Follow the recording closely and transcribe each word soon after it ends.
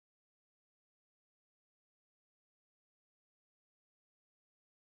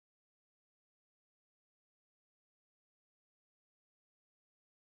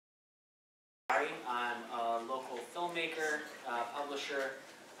Zargari. I'm a local filmmaker, publisher,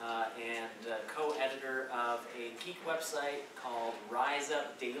 and co-editor of a geek website called Rise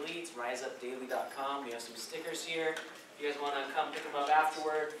Up Daily. It's riseupdaily.com. We have some stickers here. If you guys want to come pick them up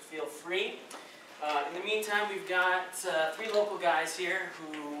afterward, feel free. In the meantime, we've got 3 local guys here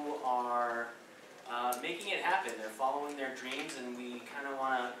who are making it happen. They're following their dreams, and we kind of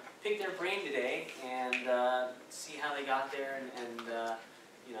want to pick their brain today and see how they got there, and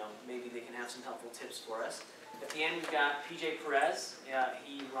you know, maybe they can have some helpful tips for us. At the end, we've got PJ Perez.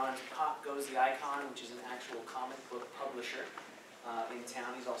 He runs Pop Goes the Icon, which is an actual comic book publisher in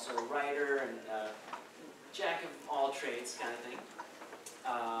town. He's also a writer and jack of all trades kind of thing.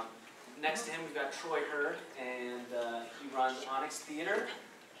 Next to him, we've got Troy Hurd, and he runs Onyx Theatre,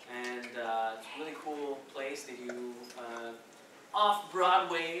 and it's a really cool place. They do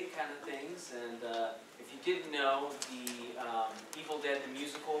off-Broadway kind of things, and if you didn't know, the Evil Dead the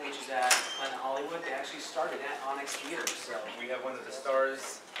Musical, which is at Planet Hollywood, they actually started at Onyx Theatre. So we have one of the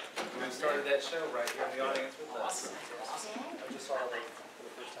stars who started that show right here in the audience with us. Awesome. I just saw it like for the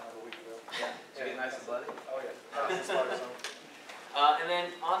first time a week ago. Yeah. Did you get nice and bloody? Oh yeah. And then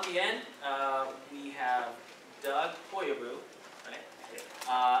on the end, we have Doug Haughaboo, right?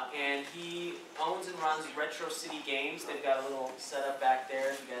 And he owns and runs Retro City Games. They've got a little setup back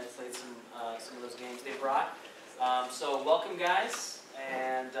there. You guys played some of those games they brought. So welcome, guys.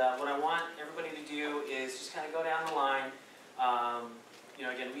 And what I want everybody to do is just kind of go down the line. You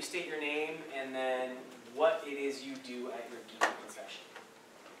know, again, restate your name and then what it is you do at your geek profession.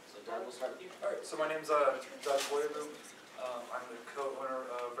 So Doug, we'll start with you. All right. So my name's Doug Haughaboo. I'm the co-owner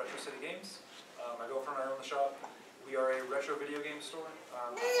of Retro City Games. My girlfriend and I own the shop. We are a retro video game store.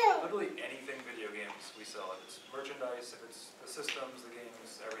 Literally anything video games we sell. If it's merchandise, if it's the systems, the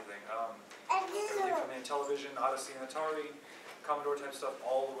games, everything. Everything from the television, Odyssey and Atari, Commodore type stuff,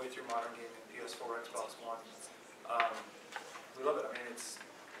 all the way through modern gaming, PS4, Xbox One. We love it. I mean, it's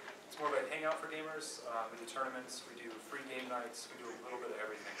more of a hangout for gamers. We do tournaments, we do free game nights, we do a little bit of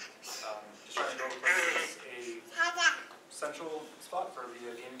everything. Just trying to build a central spot for the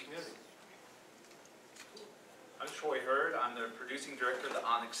gaming community. I'm Troy Hurd. I'm the producing director of the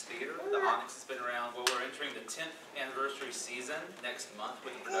Onyx Theatre. The Onyx has been around, well, we're entering the 10th anniversary season next month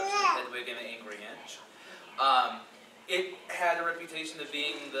with the production of Hedwig and the Angry Inch. It had a reputation of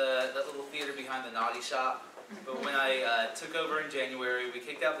being that little theater behind the Naughty Shop. But when I took over in January, we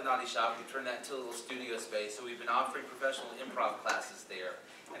kicked out the Naughty Shop. We turned that into a little studio space. So we've been offering professional improv classes there.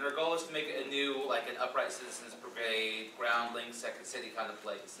 And our goal is to make it a new, like an Upright Citizens Brigade, Groundlings, Second City kind of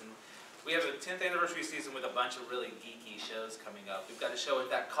place. And we have a 10th anniversary season with a bunch of really geeky shows coming up. We've got a show with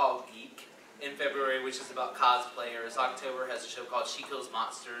that called Geek in February, which is about cosplayers. October has a show called She Kills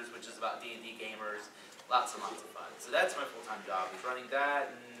Monsters, which is about D&D gamers. Lots and lots of fun. So that's my full-time job, is running that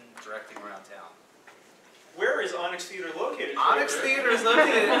and directing around town. Where is Onyx Theatre located? Onyx Theatre is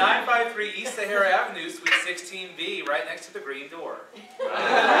located at 953 East Sahara Avenue, Suite 16B, right next to the green door. I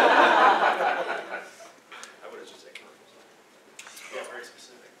would have just said commercials. Yeah, very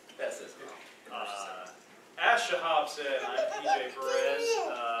specific. That's it. As Shahab said, I'm PJ Perez.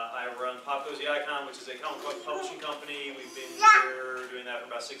 I run Pop Goes the Icon, which is a comic book publishing company. We've been here doing that for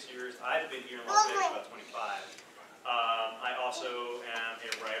about 6 years. I've been here in Las Vegas for about 25. I also am a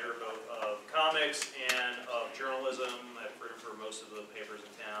writer both of comics and of journalism. I've written for most of the papers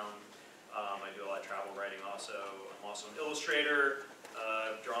in town. I do a lot of travel writing also. I'm also an illustrator.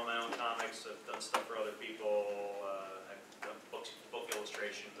 I've drawn my own comics. I've done stuff for other people. I've done book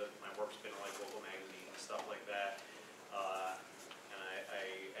illustrations. My work's been in like local magazines and stuff like that.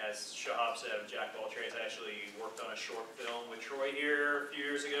 As Shahab said, I'm jack of all trades. I actually worked on a short film with Troy here a few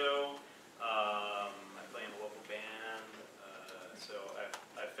years ago. I play in a local band, so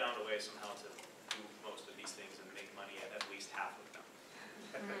I've found a way somehow to do most of these things and make money at least half of them.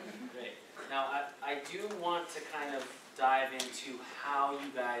 Great. Now, I do want to kind of dive into how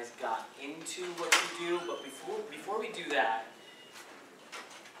you guys got into what you do, but before we do that,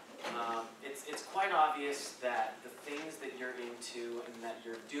 it's quite obvious that the things that you're into and that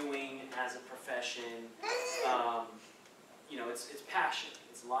you're doing as a profession, you know, it's passion.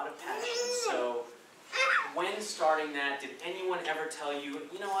 It's a lot of passion. So when starting that, did anyone ever tell you,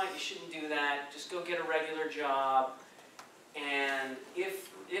 you know what, you shouldn't do that, just go get a regular job? And if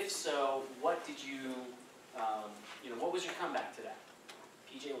so, what did you, you know, what was your comeback to that?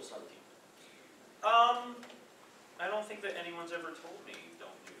 PJ, we'll start with you. I don't think that anyone's ever told me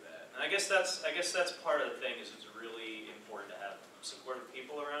don't do that. And I guess that's part of the thing, is it's really important to have supportive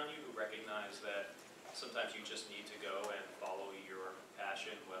people around you who recognize that sometimes you just need to go and follow your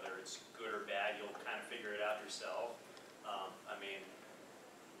passion, whether it's good or bad. You'll kind of figure it out yourself. I mean,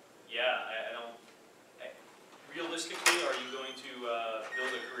 yeah, I don't. Realistically, are you going to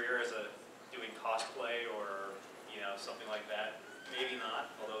build a career as doing cosplay or something like that? Maybe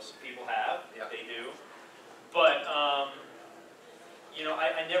not, although some people have. Yeah. They do. But I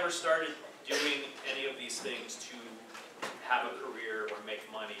never started doing any of these things to have a career or make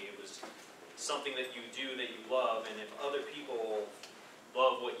money. It was something that you do that you love, and if other people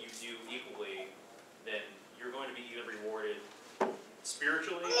love what you do equally, then you're going to be either rewarded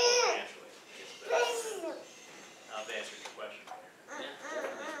spiritually or financially. I've answered your question. Yeah,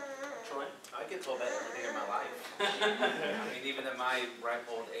 definitely. Troy? I get told that every day of my life. I mean, even at my ripe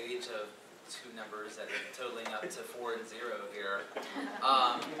old age of 2 numbers that are totaling up to 4 and 0 here.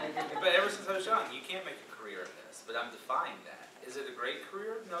 But ever since I was young, you can't make a career of this, but I'm defying that. Is it a great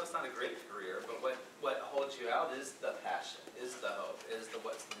career? No, it's not a great career, but what holds you out is the passion, is the hope, is the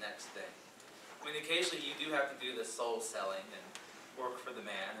what's the next thing. I mean, occasionally you do have to do the soul selling and work for the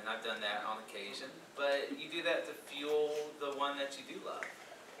man, and I've done that on occasion, but you do that to fuel the one that you do love.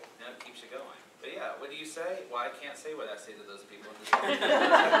 It keeps you going. But yeah, what do you say? Well, I can't say what I say to those people in this room.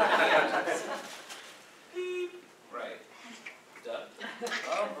 Beep. Right. Doug?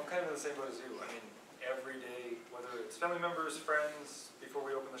 I'm kind of in the same boat as you. I mean, every day, whether it's family members, friends, before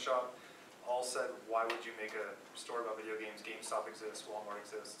we open the shop, all said, why would you make a store about video games? GameStop exists, Walmart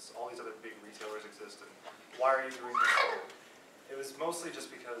exists, all these other big retailers exist, and why are you doing this? It was mostly just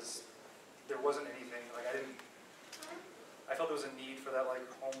because there wasn't anything, like I felt there was a need for that like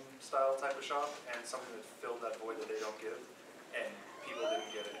home style type of shop and something that filled that void that they don't give, and people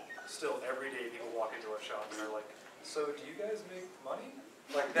didn't get it. Still, every day people walk into our shop and they're like, so do you guys make money?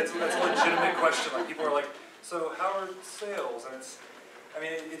 Like that's a legitimate question. Like people are like, so how are sales? And it's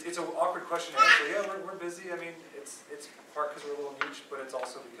an awkward question to answer. Yeah, we're busy. I mean, it's part because we're a little niche, but it's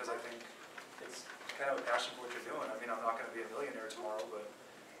also because I think it's kind of a passion for what you're doing. I mean, I'm not going to be a millionaire tomorrow, but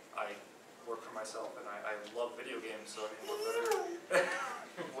I work for myself and I love video games. So I mean,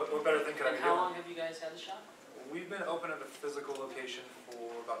 what better thing could I be doing? And how long have you guys had the shop? We've been open at a physical location for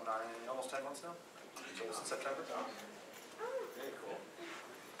about almost 10 months now. So since September. Very cool.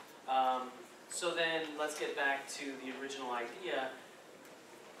 So then let's get back to the original idea.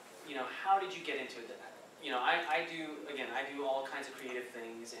 How did you get into that? I do all kinds of creative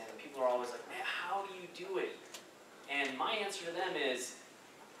things, and people are always like, man, how do you do it? And my answer to them is,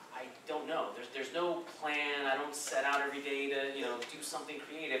 I don't know. There's no plan. I don't set out every day to, do something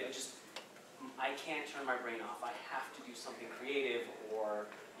creative. I can't turn my brain off. I have to do something creative, or,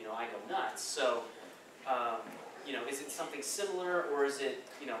 I go nuts. So, is it something similar, or is it,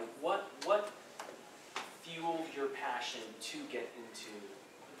 what fueled your passion to get into the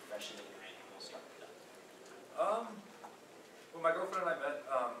profession that you're in? We'll start with that. When my girlfriend and I met,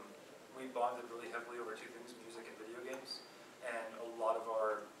 we bonded really heavily over 2 things, music and video games. And a lot of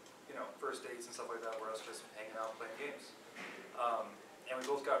our, first dates and stuff like that were us just hanging out playing games. And we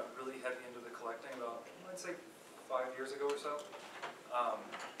both got really heavy into the collecting about, I'd say, 5 years ago or so.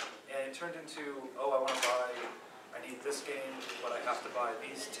 And it turned into, I need this game, but I have to buy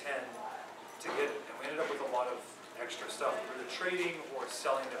these 10 to get it. And we ended up with a lot of extra stuff, either trading or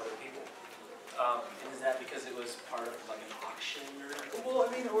selling to other people. And is that because it was part of like an auction or? Well,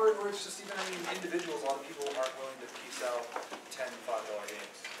 or it's just even, individuals, a lot of people aren't willing to piece out 10 $5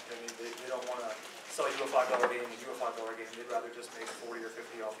 games. They don't want to sell you a $5 game and you a $5 game. They'd rather just make 40 or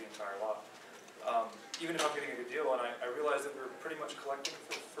 50 off the entire lot. Even if I'm getting a good deal, and I realized that we were pretty much collecting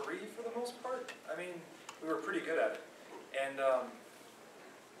for free for the most part. We were pretty good at it. And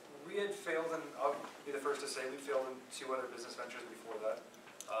we had failed, and I'll be the first to say, we failed in 2 other business ventures before that.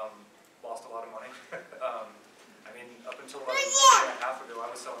 Lost a lot of money. Up until about a year and a half ago, I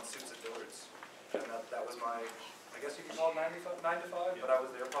was selling suits at Dillard's. And that was my, I guess you could call it 9 to 5, but I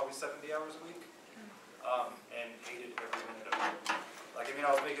was there probably 70 hours a week. And hated every minute of it.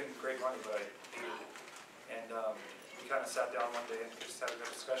 I was making great money, but I hated it. And we kind of sat down one day and just had a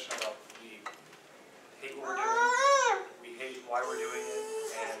discussion about we hate what we're doing, we hate why we're doing it,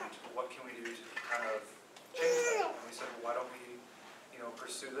 and what can we do to kind of change that. And we said, well, why don't we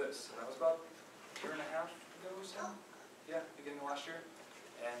pursue this? And that was about a year and a half ago or so. Yeah, beginning of last year.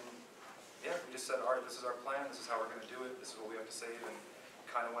 And yeah, we just said, all right, this is our plan, this is how we're going to do it, this is what we have to save, and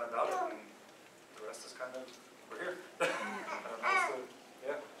kind of went about it, and the rest is kind of, we're here.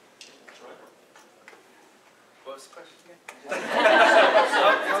 Yeah. What was the question again? So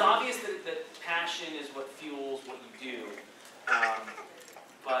it's obvious that passion is what fuels what you do,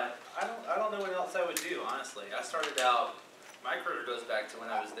 but I don't know what else I would do, honestly. I started out, my my career goes back to when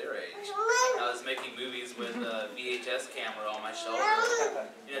I was their age. I was making movies with a VHS camera on my shoulder,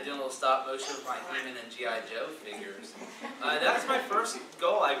 doing a little stop motion with my He-Man and G.I. Joe figures. That was my first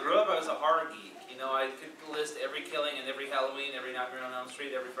goal. I grew up, I was a horror geek. I could list every killing and every Halloween, every Nightmare on Elm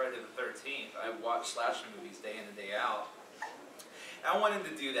Street, every Friday the 13th. I watched slasher movies day in and day out. I wanted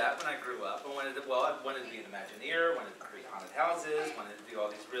to do that when I grew up. I wanted to be an Imagineer, wanted to create haunted houses, wanted to do all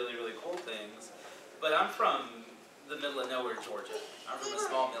these really, really cool things. But I'm from the middle of nowhere, Georgia. I'm from a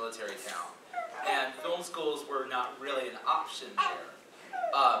small military town. And film schools were not really an option there.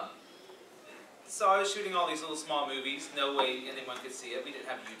 So I was shooting all these little small movies. No way anyone could see it. We didn't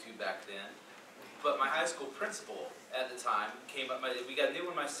have YouTube back then. But my high school principal at the time came up, we got a new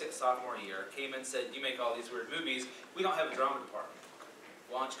one my sophomore year, came and said, you make all these weird movies, we don't have a drama department.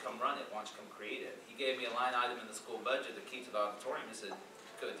 Why don't you come run it? Why don't you come create it? He gave me a line item in the school budget that keeps the auditorium and said,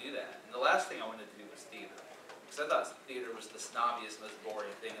 go do that. And the last thing I wanted to do was theater. Because I thought theater was the snobbiest, most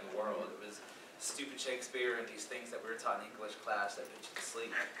boring thing in the world. It was stupid Shakespeare and these things that we were taught in English class that put you to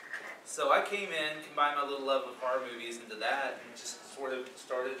sleep. So I came in, combined my little love of horror movies into that, and just sort of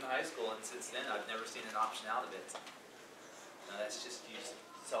started in high school, and since then I've never seen an option out of it. That's just you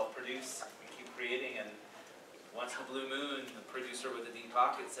self-produce, you keep creating, and once in a blue moon, the producer with a deep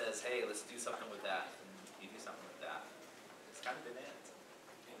pocket says, hey, let's do something with that, and you do something with that. It's kind of been it.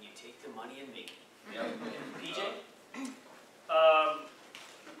 And you take the money and make it. Yep. PJ?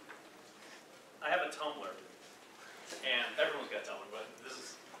 I have a Tumblr, and everyone's got Tumblr, but this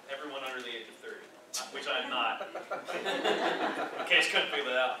is everyone under the age of 30, which I'm not, in case you couldn't figure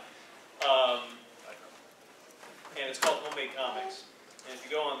that out. And it's called Homemade Comics. And if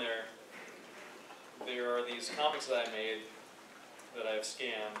you go on there, there are these comics that I made that I've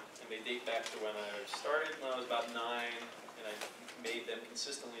scanned, and they date back to when I started when I was about 9, and I made them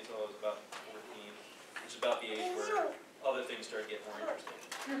consistently until I was about 14, which is about the age where other things started getting more interesting.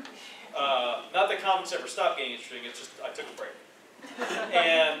 Not that comics ever stopped getting interesting, it's just I took a break.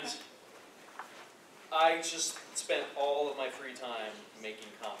 And I just spent all of my free time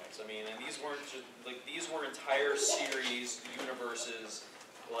making comics. I mean, and these weren't just, these were entire series, universes,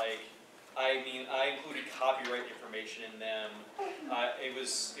 I included copyright information in them. It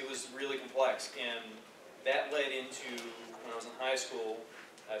was really complex, and that led into, when I was in high school,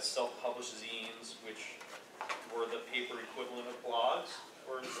 I self-published zines, which were the paper equivalent of blogs,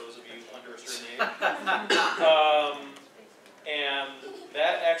 for those of you under a certain age. And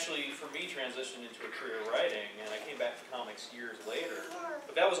that actually, for me, transitioned into a career writing, and I came back to comics years later.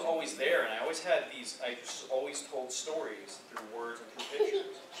 But that was always there, and I always had these, I just always told stories through words and through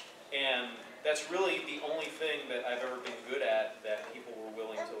pictures. And that's really the only thing that I've ever been good at that people were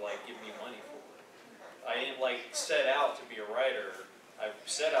willing to give me money for. I didn't set out to be a writer. I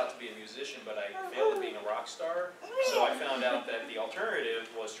set out to be a musician, but I failed at being a rock star. So I found out that the alternative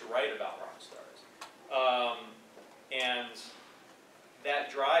was to write about rock stars. And that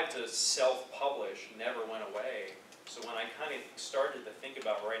drive to self-publish never went away. So when I kind of started to think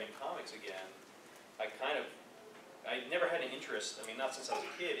about writing comics again, I never had an interest, not since I was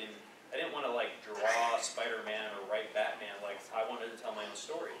a kid, and I didn't want to draw Spider-Man or write Batman. I wanted to tell my own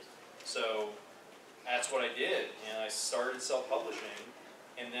stories. So that's what I did, and I started self-publishing,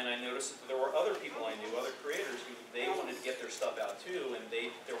 and then I noticed that there were other people I knew, other creators, who they wanted to get their stuff out too, and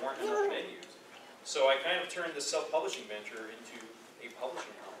there weren't enough venues. So I kind of turned the self-publishing venture into a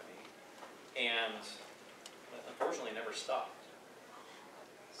publishing company, and unfortunately never stopped.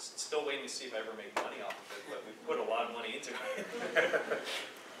 Still waiting to see if I ever make money off of it, but we put a lot of money into it.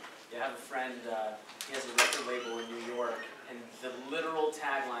 Yeah, I have a friend, he has a record label in New York, and the literal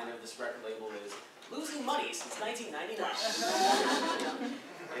tagline of this record label is, losing money since 1999.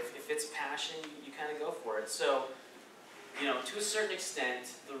 If it's passion, you kind of go for it. So, to a certain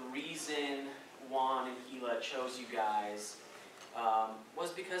extent, the reason Juan and Hila chose you guys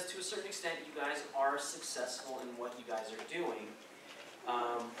was because, to a certain extent, you guys are successful in what you guys are doing.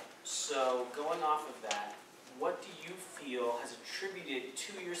 So, going off of that, what do you feel has attributed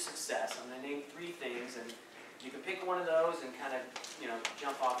to your success? I'm going to name 3 things, and you can pick one of those and kind of,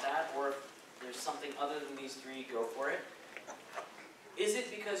 jump off that, or if there's something other than these 3, go for it. Is it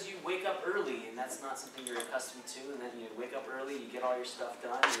because you wake up early, and that's not something you're accustomed to, and then you wake up early, you get all your stuff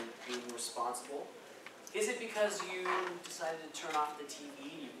done, you're being responsible? Is it because you decided to turn off the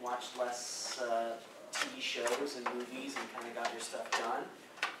TV, you've watched less TV shows and movies and kind of got your stuff done?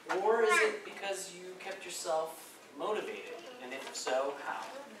 Or is it because you kept yourself motivated? And if so, how?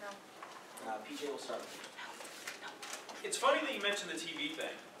 PJ, will start with you. It's funny that you mentioned the TV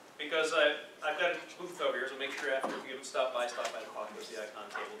thing, because I've got a booth over here, so make sure after you stop by the Paseo Verde Library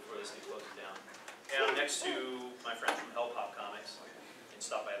table before this thing closes down. and I'm next to my friends from Hell Pop Comics, and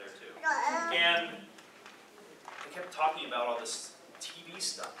stop by there too. And they kept talking about all this TV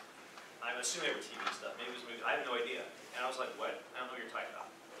stuff. I'm assuming they were TV stuff. Maybe it was movies. I have no idea. And I was like, what? I don't know what you're talking about.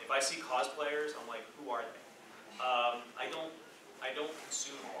 If I see cosplayers, I'm like, who are they? I don't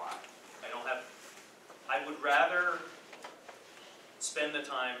consume a lot. I would rather spend the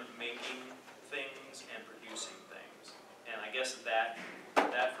time making things and producing things. And I guess that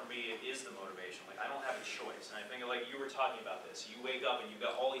for me is the motivation. Like, I don't have a choice. And I think, like you were talking about this, you wake up and you've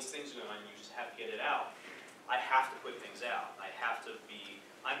got all these things going on and you just have to get it out. I have to put things out.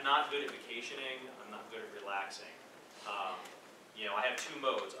 I'm not good at vacationing, I'm not good at relaxing. You know, I have two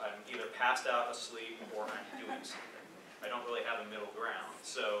modes. I'm either passed out asleep or I'm doing something. I don't really have a middle ground.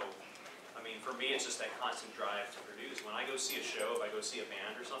 So, I mean, for me, it's just that constant drive to produce. When I go see a show, if I go see a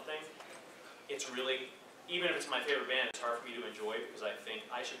band or something, it's really, even if it's my favorite band, it's hard for me to enjoy because I think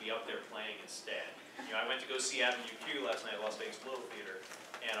I should be up there playing instead. You know, I went to go see Avenue Q last night at Las Vegas Little Theater,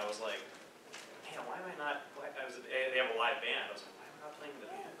 and I was like, man, why am I not, they have a live band. I was like, why am I not playing the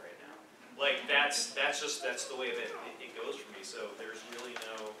band right now? Like, that's the way that it goes for me. So there's really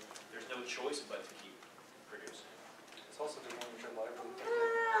no choice but to keep producing. It's also different when it's your livelihood.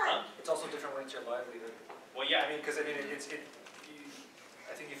 Huh? It's also different when it's your livelihood. Well, yeah. I mean, because I think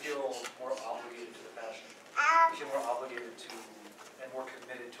you feel more obligated to the passion. You feel more obligated to and more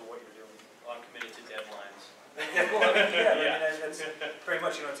committed to what you're doing. I'm committed to deadlines. Yeah, well, I mean, that's very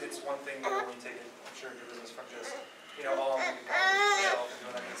much, you know, it's one thing, you know, when you take it, I'm sure, your business from just, you know, oh, I'm making comics myself and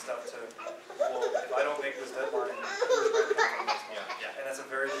doing that kind of stuff to, well, if I don't make this deadline, where's my income next month? Yeah. And that's a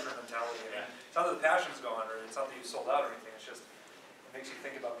very different mentality. I mean, it's not that the passion's gone, or it's not that you sold out or anything, it's just, it makes you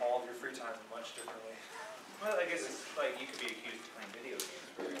think about all of your free time much differently. Well, I guess it's like you could be accused of playing video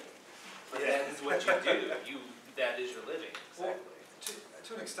games, right? But Yeah. that is what you do. That is your living. Well, Exactly.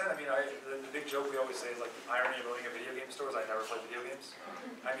 to an extent, I mean, the big joke we always say is like the irony of owning a video game store is I never play video games.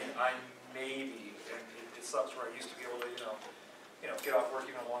 I mean, I maybe, and it sucks where I used to be able to, you know, get off work,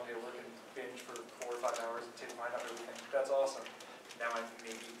 even a long day of work and binge for 4 or 5 hours and take mine out everything. That's awesome. Now I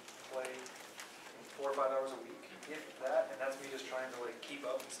maybe play 4 or 5 hours a week, if that, and that's me just trying to like keep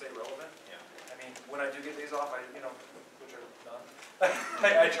up and stay relevant. Yeah. I mean, when I do get days off, which are none,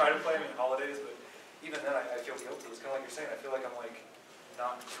 I try to play them in holidays, but even then I feel guilty. It's kind of like you're saying, I feel like I'm like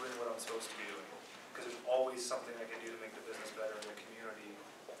not doing what I'm supposed to be doing. Because there's always something I can do to make the business better and the community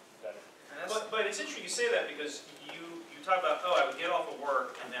better. But it's interesting you say that because you talk about, oh, I would get off of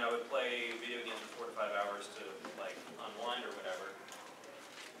work and then I would play video games for 4 to 5 hours to like unwind or whatever.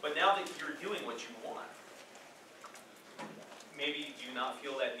 But now that you're doing what you want, maybe do you not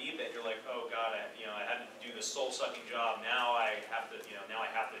feel that need that you're like, oh God, I had to do this soul-sucking job. Now I have to,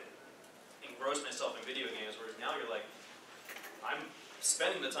 engross myself in video games. Whereas now you're like, I'm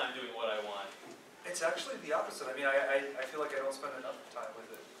spending the time doing what I want. It's actually the opposite. I mean, I feel like I don't spend enough time with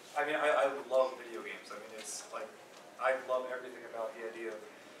it. I mean, I love video games. I mean, it's like, I love everything about the idea of,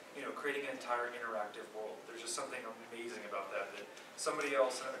 creating an entire interactive world. There's just something amazing about that somebody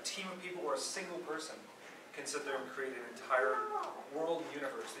else, a team of people or a single person can sit there and create an entire world and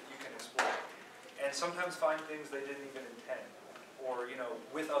universe that you can explore. And sometimes find things they didn't even intend. Or,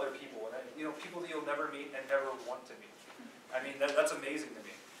 with other people. And, people that you'll never meet and never want to meet. I mean, that's amazing to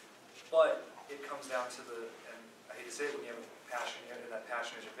me. But it comes down to and I hate to say it, when you have a passion, and that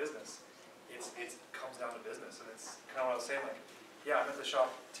passion is your business, it comes down to business. And it's kind of what I was saying, like, yeah, I'm at the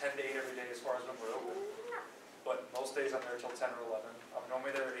shop 10 to 8 every day as far as when we're open. But most days I'm there till 10 or 11. I'm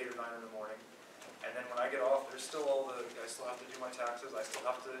normally there at 8 or 9 in the morning. And then when I get off, there's still I still have to do my taxes, I still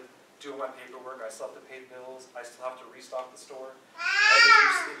have to do my paperwork, I still have to pay bills, I still have to restock the store.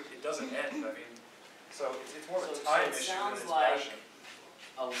 It doesn't end, I mean, so it's more of a time issue than it's passion.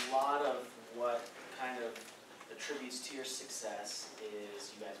 A lot of what kind of attributes to your success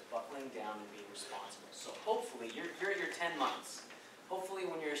is you guys buckling down and being responsible. So hopefully, you're at your 10 months. Hopefully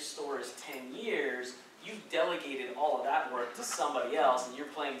when your store is 10 years, you've delegated all of that work to somebody else and you're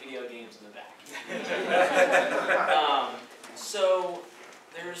playing video games in the back. So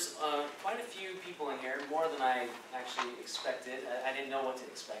there's quite a few people in here, more than I actually expected. I didn't know what to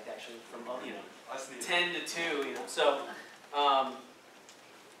expect actually from 10 to 2. So I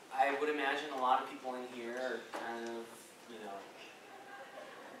would imagine a lot of people in here are kind of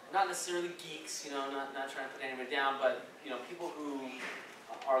not necessarily geeks, not trying to put anybody down, but people who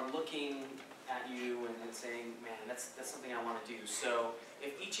are looking at you and saying, man, that's something I want to do. So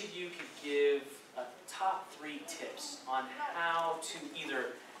if each of you could give top 3 tips on how to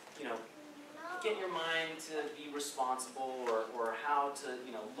either, get your mind to be responsible or how to,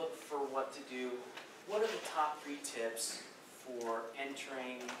 look for what to do, what are the top 3 tips for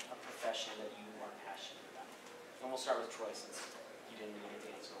entering a profession that you are passionate And we'll start with Troy since you didn't really get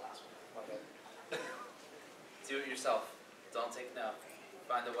to answer the last one. My bad. Do it yourself. Don't take no.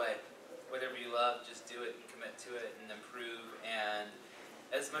 Find a way. Whatever you love, just do it and commit to it and improve, and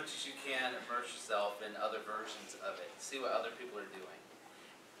as much as you can, immerse yourself in other versions of it. See what other people are doing.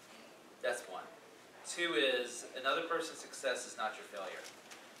 That's one. Two is, another person's success is not your failure.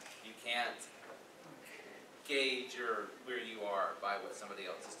 You can't gauge where you are by what somebody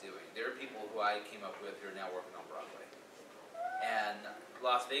else is doing. There are people who I came up with who are now working on Broadway. And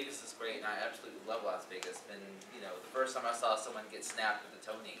Las Vegas is great, and I absolutely love Las Vegas. And, you know, the first time I saw someone get snapped at the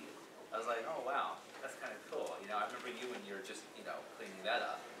Tony, I was like, oh wow, that's kind of cool. You know, I remember you when you were just, you know, cleaning that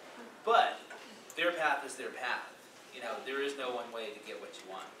up. But their path is their path. You know, there is no one way to get what you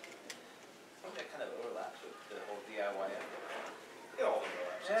want. I think that kind of overlaps with the whole DIY effort. It all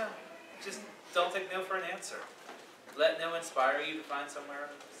overlaps. Yeah. Just don't take no for an answer. Let no inspire you to find some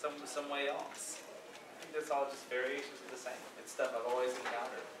way else. I think that's all just variations of the same. It's stuff I've always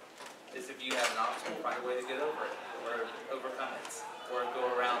encountered. Is if you have an obstacle, find a way to get over it, or overcome it, or go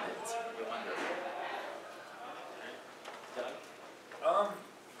around it. You're wonderful. Doug?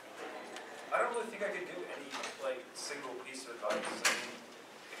 I don't really think I could give any single piece of advice. I mean,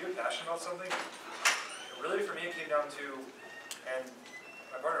 if you're passionate about something, really for me it came down to, and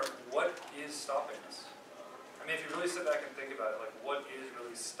my partner, what is stopping us? I mean, if you really sit back and think about it, what is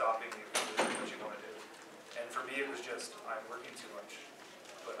really stopping you from doing what you want to do? And for me, it was just, I'm working too much,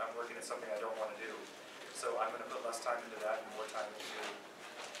 but I'm working at something I don't want to do. So I'm going to put less time into that and more time into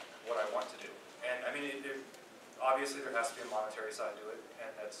what I want to do. And I mean, obviously there has to be a monetary side to it,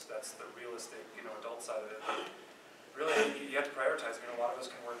 and that's the realistic, adult side of it. But really, you have to prioritize. I mean, a lot of us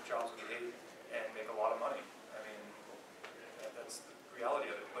can work jobs we hate and make a lot of money. I mean, that's the reality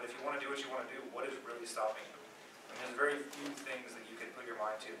of it. But if you want to do what you want to do, what is really stopping you? I mean, there's very few things that you can put your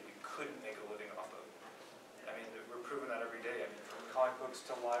mind to that you couldn't make a living off of. I mean, we're proving that every day. I mean, from comic books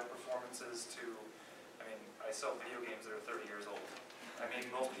to live performances to, I mean, I sell video games that are 30 years old. I mean,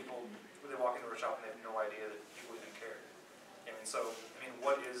 most people, they walk into a shop and they have no idea that people even care. I mean, so, I mean,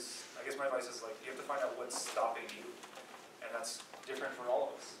 I guess my advice is you have to find out what's stopping you. And that's different for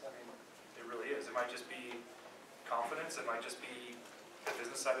all of us. I mean, it really is. It might just be confidence, it might just be the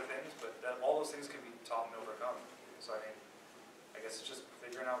business side of things, but all those things can be taught and overcome. So, I mean, I guess it's just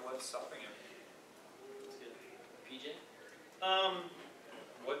figuring out what's stopping you. That's good. PJ?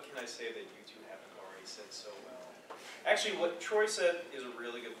 What can I say that you two haven't already said so well? Actually, what Troy said is a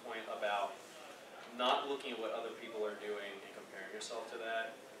really good point about not looking at what other people are doing and comparing yourself to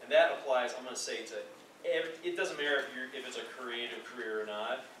that. And that applies, I'm going to say, it doesn't matter if it's a creative career or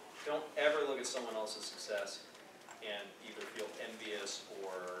not. Don't ever look at someone else's success and either feel envious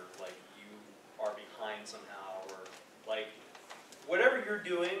or like you are behind somehow, or whatever you're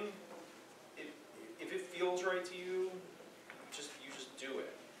doing, if it feels right to you, you just do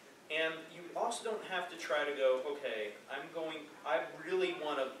it. And you also don't have to try to go, okay, I really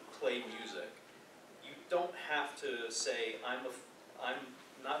want to play music. You don't have to say, I'm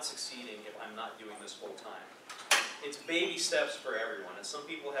not succeeding if I'm not doing this full time. It's baby steps for everyone. And some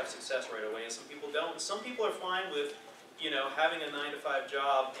people have success right away and some people don't. And some people are fine with, having a 9-to-5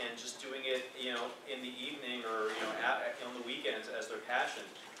 job and just doing it, in the evening or, on the weekends as their passion.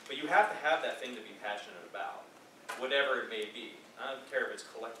 But you have to have that thing to be passionate about, whatever it may be. I don't care if it's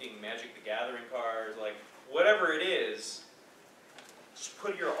collecting Magic the Gathering cards, whatever it is, just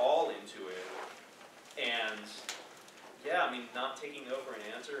put your all into it. And yeah, I mean, not taking no for an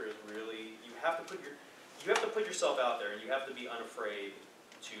answer is really, you have to put yourself out there, and you have to be unafraid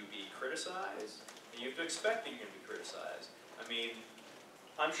to be criticized, and you have to expect that you're going to be criticized. I mean,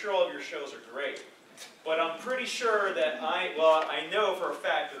 I'm sure all of your shows are great, but I'm pretty sure that I know for a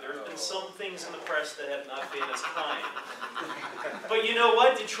fact that there's been some things in the press that have not been as kind. But you know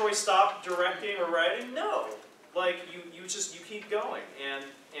what? Did Troy stop directing or writing? No. You keep going. And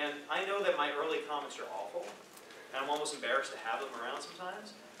I know that my early comics are awful, and I'm almost embarrassed to have them around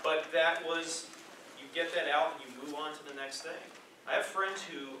sometimes. But you get that out and you move on to the next thing. I have friends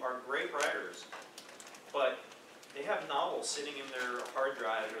who are great writers, but they have novels sitting in their hard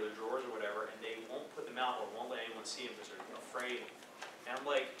drive or their drawers or whatever, and they won't put them out or won't let anyone see them because they're afraid. And I'm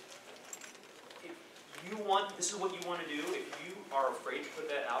like, this is what you want to do. If you are afraid to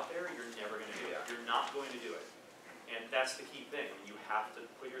put that out there, you're never going to do it. You're not going to do it. And that's the key thing. You have to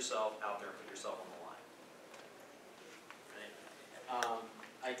put yourself out there and put yourself on the line.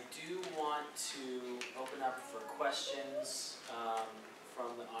 I do want to open up for questions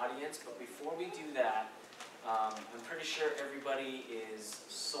from the audience, but before we do that, I'm pretty sure everybody is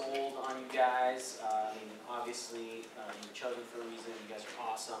sold on you guys. I mean, obviously, you're chosen for a reason. You guys are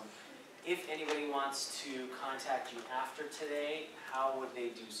awesome. if anybody wants to contact you after today, how would they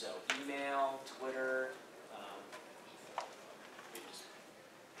do so? Email, Twitter? Just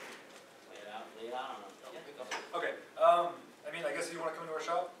lay it out on them. Yeah. Okay, I mean, I guess if you want to come to our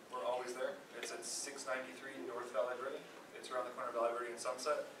shop, we're always there. It's at 693 North Valley Road. It's around the corner of Valley Road and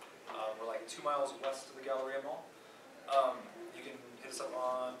Sunset. We're like 2 miles west of the Galleria Mall. You can hit us up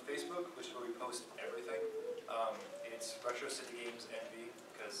on Facebook, which is where we post everything. It's Retro City Games NV,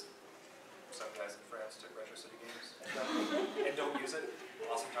 because some guys in France took Retro City Games and don't use it.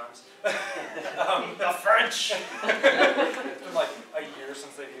 Awesome times. The French! It's been like a year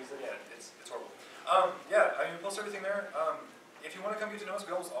since they've used it. Yeah, it's horrible. Yeah, I mean, we post everything there. If you want to come get to know us,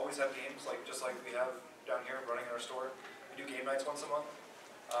 we almost always have games, just like we have down here running in our store. We do game nights once a month.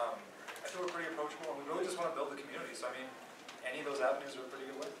 I feel we're pretty approachable, and we really just want to build the community. So I mean, any of those avenues are a pretty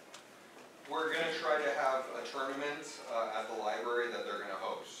good way. We're going to try to have a tournament at the library that they're going to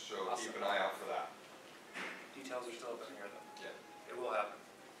host, so Awesome. keep an eye out for that. Details are still up in the air, though. Yeah. It will happen.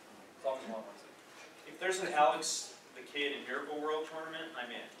 As long as one wants it. If there's an Alex the Kid in Miracle World tournament, I'm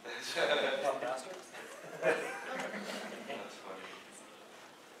in. Master? That's funny.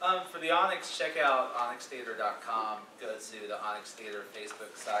 For the Onyx, check out onyxtheatre.com. Go to the Onyx Theatre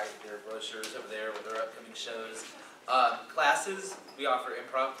Facebook site. There are brochures over there with our upcoming shows. Classes, we offer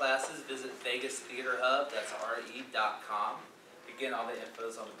improv classes. Visit Vegas Theater Hub, that's re.com. Again, all the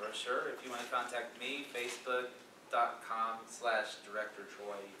info's on the brochure. If you want to contact me, facebook.com/Director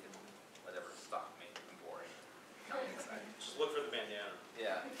Troy. You can, whatever, stalk me. I'm boring. I'm excited. Just look for the bandana.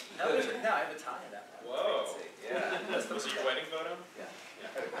 Yeah. No, I have a tie in that one. Whoa. Fancy. Yeah. Was it your wedding photo? Yeah.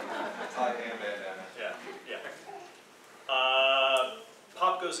 Tie and bandana. Yeah, yeah.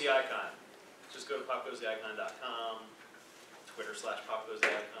 Pop Goes the Icon. Just go to popgoestheicon.com,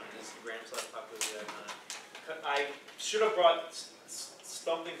 Twitter/popgoestheicon, Instagram/popgoestheicon. I should have brought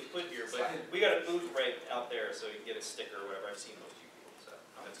something to put here, but we got a booth right out there, so you can get a sticker or whatever. I've seen those people, so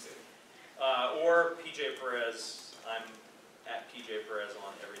that's good. Or PJ Perez. I'm at PJ Perez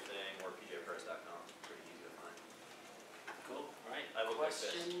on everything, or pjperez.com. Pretty easy to find. Cool, all right. I look like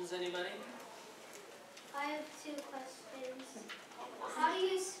this. Questions, anybody? I have 2 questions. How do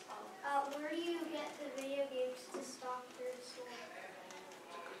you, where do you get the video games to stock your store?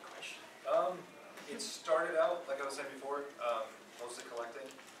 Good question. It started out, like I was saying before, mostly collecting,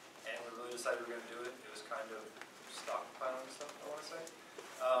 and we really decided we were going to do it. It was kind of stockpiling stuff, I want to say.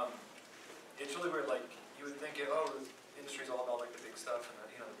 It's really weird, like, you would think, oh, the industry's all about like the big stuff and the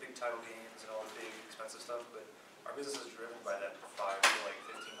big title games and all the big expensive stuff, but our business is driven by that $5 to like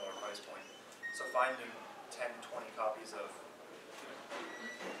 $15 price point. So finding 10, 20 copies of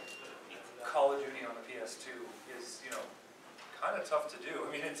Call of Duty on the PS2 is, kind of tough to do. I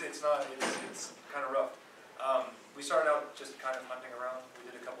mean, it's kind of rough. We started out just kind of hunting around. We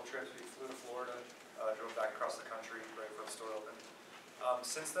did a couple trips. We flew to Florida, drove back across the country right before the store opened.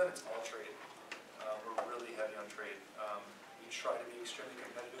 Since then, it's all trade. We're really heavy on trade. We try to be extremely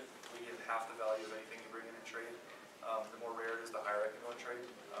competitive. We give half the value of anything you bring in trade. The more rare it is, the higher I can go in trade.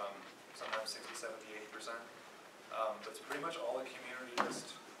 Sometimes 60, 70, 80%. But it's pretty much all the community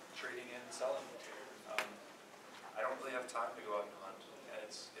just trading in and selling. I don't really have time to go out and hunt, and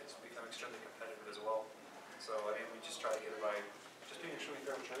it's become extremely competitive as well. So I mean, we just try to get it by just being extremely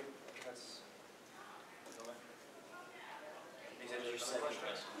fair with trade. I think that's the way. Is that your second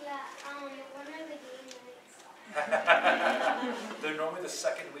question? Yeah, when are the game nights? They're normally the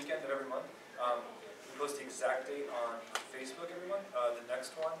second weekend of every month. We post the exact date on Facebook every month. The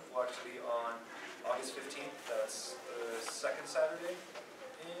next one will actually be on August 15th. That's the second Saturday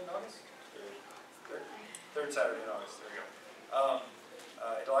in August? Third Saturday in August, there you go.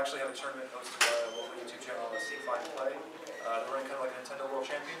 It'll actually have a tournament hosted by a local YouTube channel, See Find Play. They're running kind of like a Nintendo World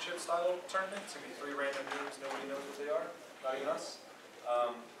Championship style tournament. It's going to be 3 random noobs, nobody knows what they are, not even us.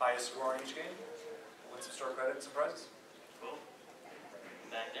 Highest score on each game. Win some store credit and some prizes. Cool.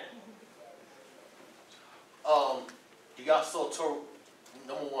 Back there? Do y'all sell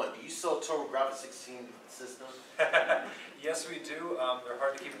number one, do you sell TurboGrafx 16 systems? Yes, we do. They're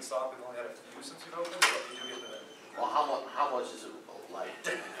hard to keep in stock. We've only had a few since we've opened, but we do get them in. Well, how much is it like?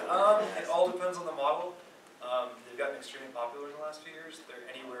 It all depends on the model. They've gotten extremely popular in the last few years. They're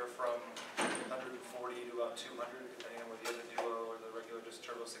anywhere from 140 to about 200, depending on whether you have the Duo or the regular just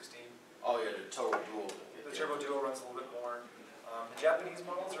Turbo 16. Oh yeah, the Turbo Duo. The Turbo Duo runs a little bit more. The Japanese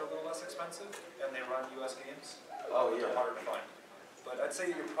models are a little less expensive, and they run US games. Oh They're yeah. harder to find. But I'd say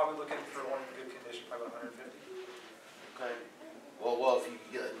you're probably looking for one in good condition, probably about 150. Okay. Well, if you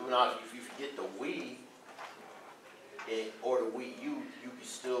get the Wii or the Wii U, you can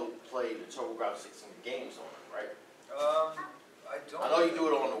still play the TurboGrafx 16 games on it, right? I'd don't. I know you do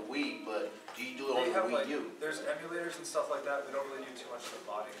it on the Wii, but do you do it on They the have, Wii like, U? there's emulators and stuff like that. We don't really do too much of the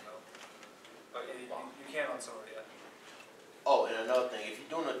modding though. But you can on some of it, yeah. Oh, and another thing, if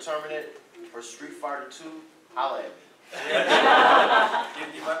you're doing a tournament for Street Fighter 2, holla at me.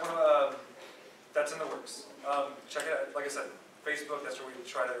 You might want to, that's in the works. Check it out, like I said, Facebook, that's where we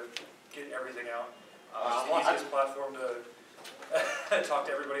try to get everything out. It's the easiest platform to talk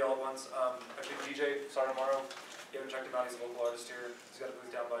to everybody all at once. I think DJ, starting tomorrow, you haven't checked him out, he's a local artist here. He's got a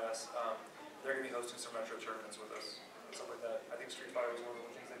booth down by us. They're going to be hosting some retro tournaments with us, stuff like that. I think Street Fighter was one of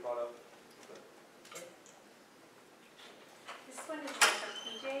the things they brought up. This one is more for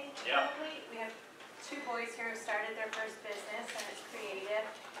PJ, Yeah. probably. We have 2 boys here who started their first business, and it's creative.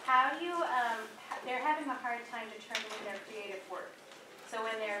 How do you, they're having a hard time determining their creative work. So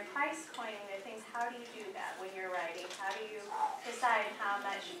when they're price coining their things, how do you do that when you're writing? How do you decide how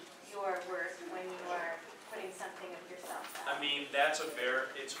much you're worth when you are putting something of yourself out? I mean, it's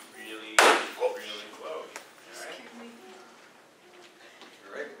really, really, whoa, all right?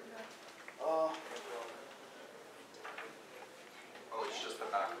 You ready? Uh, Oh, it's just the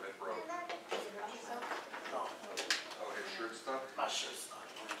back of it broke. no, Oh, his shirt stuck? my shirt's not.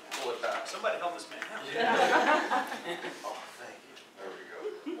 Pull it back. Somebody help this man out. Oh, thank you. There we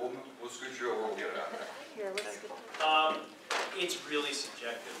go. We'll scoot you over, we'll get it out there. It's really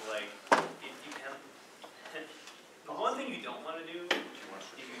subjective, like, you can, the one thing you don't want to do is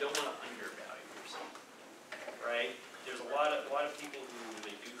you don't want to undervalue yourself, right? There's a lot of people who,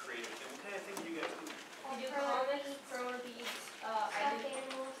 they do creative, and what kind of thing do you guys do? I do comics, thrower beads, stuffed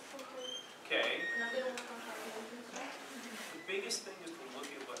animals, something. Okay, And I'm gonna work on cartoons and stuff. the biggest thing is to look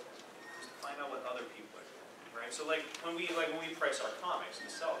at is to find out what other people are doing, right? So like, when we price our comics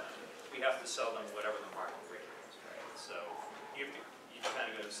and sell them, we have to sell them whatever the market rate is, right? So, you kind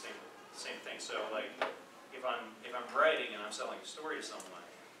of go the same thing. So like, if I'm writing and I'm selling a story to someone,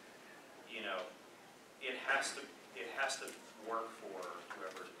 you know, it has to work for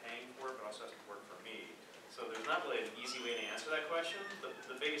whoever's paying for it, but also has to work for me. So there's not really an easy way to answer that question.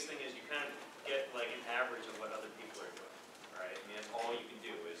 The biggest thing is you kind of get like an average of what other people are doing, right? I mean, that's all you can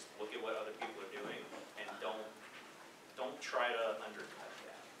do is look at what other people are doing and don't try to undercut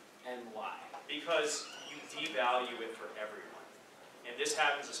that. And why? Because you devalue it for everyone. And this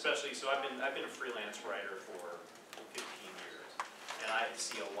happens especially, so I've been a freelance writer for 15 years. And I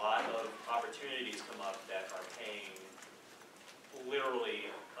see a lot of opportunities come up that are paying literally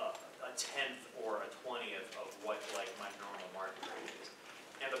a 10th or a 20th of what like my normal market rate is.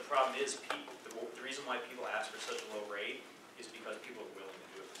 And the problem is the reason why people ask for such a low rate is because people are willing to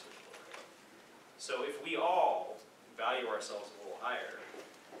do it for such a low rate. So if we all value ourselves a little higher,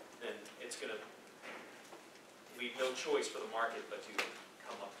 then it's going to leave no choice for the market but to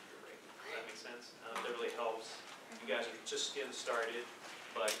come up to your rate. Does that make sense? That really helps. You guys are just getting started,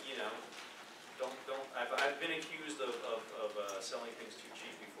 but you know, don't. I've been accused of selling things too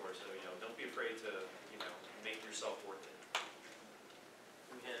cheap before, so you know, don't be afraid to make yourself worth it.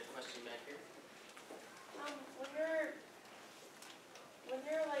 We had a question back here. When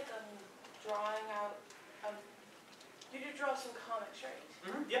you're like drawing out, you do draw some comics, right?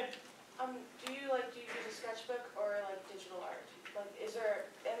 Mm-hmm. Yeah. Do you use a sketchbook or like digital art? Like,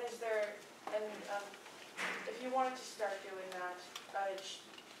 if you wanted to start doing that,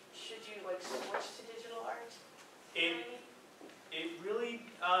 should you like switch to digital art? It really,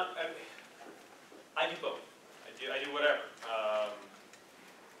 I do both. I do whatever.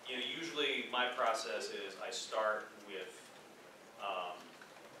 Usually my process is I start with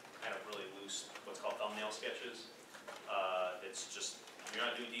kind of really loose, what's called thumbnail sketches. It's just, you're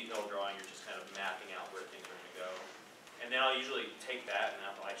not doing detailed drawing, you're just kind of mapping out where things are going to go. And then I'll usually take that and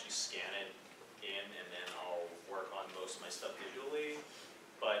I'll actually scan it in, and then I'll work on most of my stuff digitally.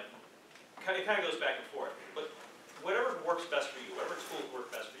 But it kind of goes back and forth. But whatever works best for you, whatever tools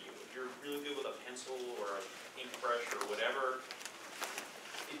work best for you. If you're really good with a pencil or an ink brush or whatever,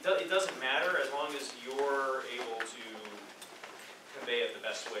 it doesn't matter as long as you're able to convey it the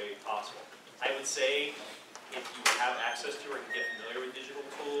best way possible. I would say if you have access to or can get familiar with digital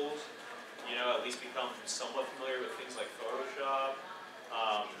tools, at least become somewhat familiar with things like Photoshop,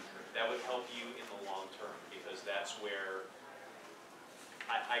 that would help you in the long term, because that's where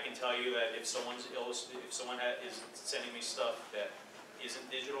I can tell you that if someone is sending me stuff that isn't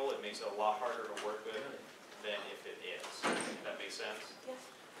digital, it makes it a lot harder to work with than if it is. If that makes sense? Yes.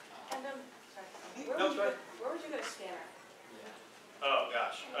 And sorry. Where would you get a scanner? Oh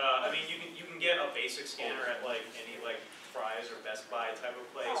gosh, I mean you can get a basic scanner at like any Fry's or Best Buy type of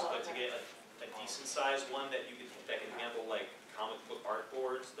place, but to get a decent sized one that can handle like comic book art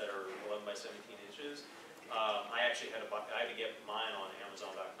boards that are 11 by 17 inches, I actually had to get mine on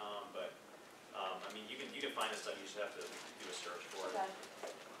Amazon.com, but I mean, you can find this stuff. You just have to do a search for it. Okay.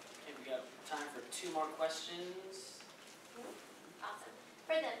 Okay, we got time for 2 more questions. Awesome.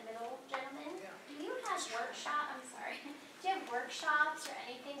 For the middle gentleman, do you have do you have workshops or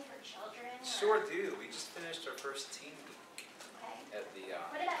anything for children? Sure do. We just finished our first teen week Okay. at the,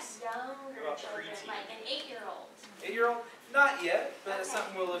 What about younger What about children, preteen? like an 8-year-old? 8-year-old? Not yet, but it's Okay.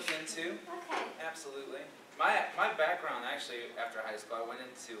 something we'll look into. Okay. Absolutely. My background, actually, after high school, I went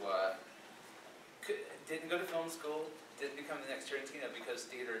into, didn't go to film school, didn't become the next Tarantino because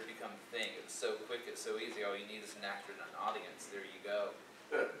theater had become a thing. It was so quick, it's so easy. All you need is an actor and an audience. There you go.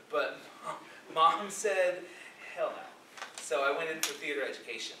 But Mom said, hell no. So I went into theater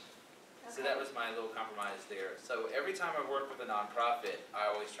education. So that was my little compromise there. So every time I work with a nonprofit, I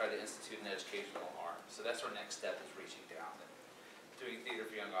always try to institute an educational arm. So that's our next step, is reaching down and doing theater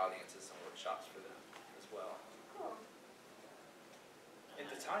for young audiences and workshops for them as well. Cool. And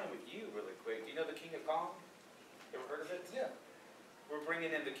to tie in with you really quick, do you know the King of Kong? Ever heard of it? Yeah. We're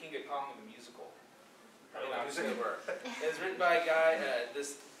bringing in the King of Kong, the musical. Oh, In music? October. It was written by a guy,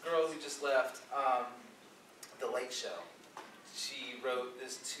 this girl who just left The Late Show. She wrote the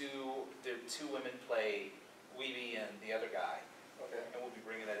 2 women play Weeby and the other guy. Okay. And we'll be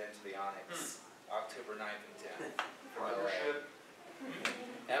bringing that into the Onyx, October 9th and 10th. from LA. Partnership.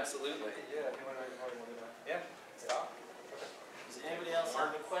 Absolutely. Yeah, if you want to know. Yeah, stop. Does anybody else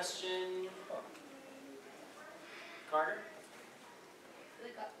have a question? Carter? We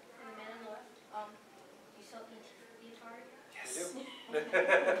got the man on the left. You sell guitar? Yes.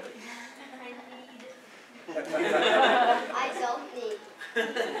 I don't need.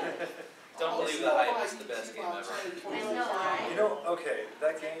 Don't believe the hype, it's the best game ever. I know. You know, okay,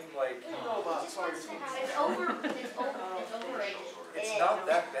 that game, like, It's overrated. it's not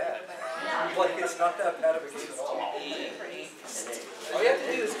that bad. Yeah. Like, it's not that bad of a game at all. All you have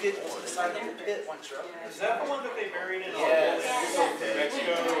to do is get to the side of the pit once you're up. Is that the one that they buried in Yes.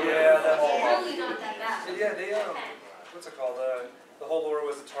 Mexico? Yeah, that It's whole, really not that bad. yeah, they, what's it called? The whole lore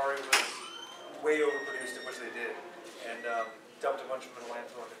was Atari was way overproduced at which they did, and dumped a bunch of them in a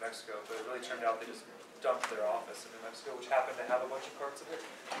landfill in New Mexico. But it really turned out they just dumped their office in New Mexico, which happened to have a bunch of parts of it.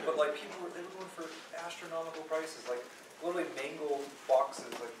 But like they were going for astronomical prices, like literally mangled boxes,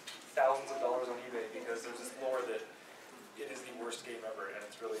 like thousands of dollars on eBay because there's this lore that it is the worst game ever, and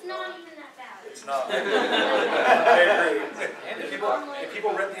it's really It's not even that bad. It's not. I agree. If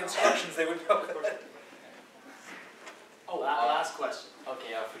people read the instructions, they would know. Oh, last question.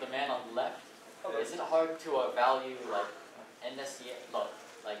 Okay, for the man on the left, Hello. is it hard to value like NSCA,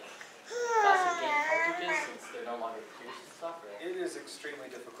 like classic game cartridges since they're no longer produced and stuff? Or? It is extremely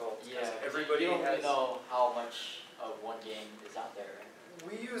difficult because Yeah, everybody you don't has. really know how much of one game is out there. Right?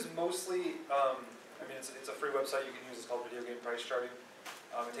 We use mostly. I mean, it's a free website you can use. It's called Video Game Price Charting.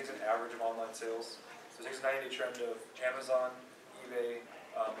 It takes an average of online sales. So it takes a 90-day trend of Amazon, eBay,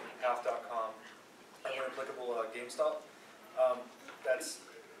 half.com, and when applicable, GameStop. That's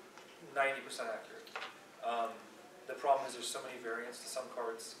 90% accurate. The problem is there's so many variants to some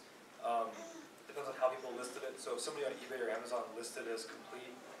cards. Depends on how people listed it. So if somebody on eBay or Amazon listed it as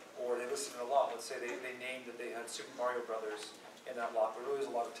complete, or they listed it a lot, let's say they named that they had Super Mario Brothers in that lot, but really was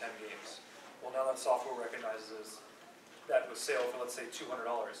a lot of 10 games. Well, now that software recognizes that was sale for, let's say, $200,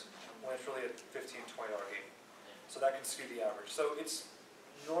 when it's really a $15, $20 game. So that can skew the average. So it's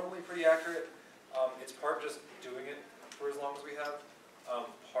normally pretty accurate. It's part just doing it for as long as we have,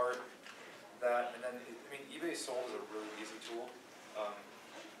 part that, and then, I mean, eBay sold is a really easy tool. I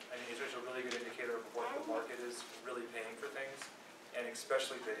mean, it's just a really good indicator of what the market is really paying for things, and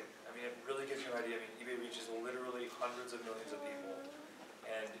especially bidding. I mean, it really gives you an idea. I mean, eBay reaches literally hundreds of millions of people,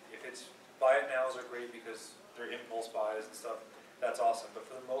 and if it's buy it nows are great because they're impulse buys and stuff. That's awesome, but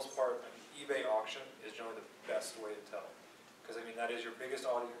for the most part, I mean, eBay auction is generally the best way to tell, because I mean that is your biggest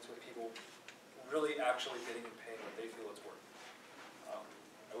audience with people really actually bidding and paying what they feel it's worth.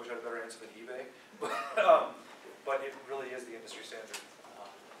 I wish I had a better answer than eBay, but it really is the industry standard.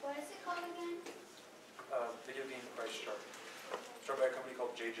 What is it called again? Video Game Price Chart. Started by a company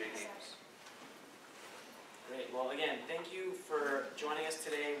called JJ Games. Great. Well, again, thank you for joining us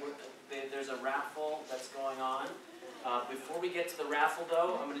today. There's a raffle that's going on. Before we get to the raffle,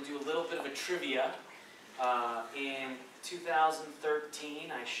 though, I'm going to do a little bit of a trivia. In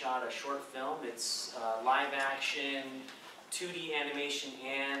 2013, I shot a short film. It's live action, 2D animation,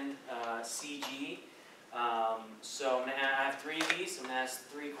 and CG. So I have 3 of these. I'm going to ask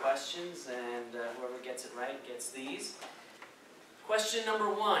 3 questions, and whoever gets it right gets these. Question number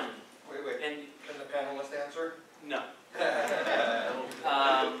 1. Wait. And Can the panelists answer? no.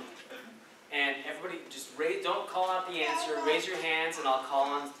 And everybody just raise, don't call out the answer, raise your hands and I'll call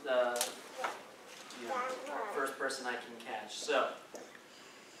on the first person I can catch. So,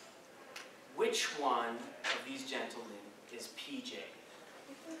 which one of these gentlemen is PJ?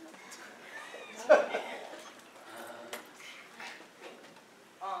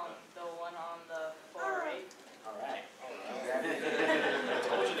 The one on the far right. All right. I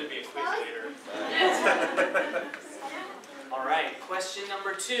told you there'd be a quiz later. All right, question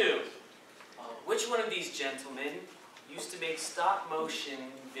number 2. Which one of these gentlemen used to make stop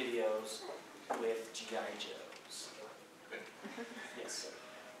motion videos with G.I. Joes? Yes, sir.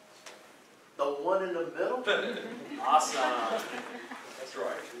 The one in the middle? Awesome. That's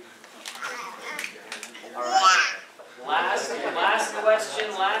right. All right. Last question,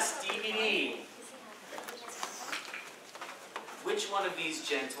 last DVD. Which one of these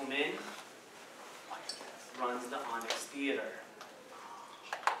gentlemen runs the Onyx Theatre?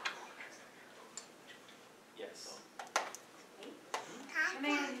 Yes. The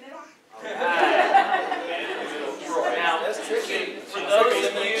man in the middle? Alright. Now, for those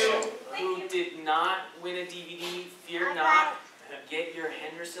of you who did not win a DVD, fear not. Get your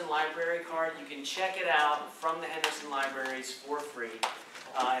Henderson Library card. You can check it out from the Henderson Libraries for free.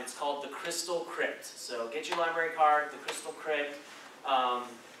 It's called the Crystal Crypt. So get your library card, the Crystal Crypt.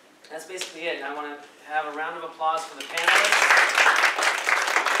 That's basically it. And I want to have a round of applause for the panelists.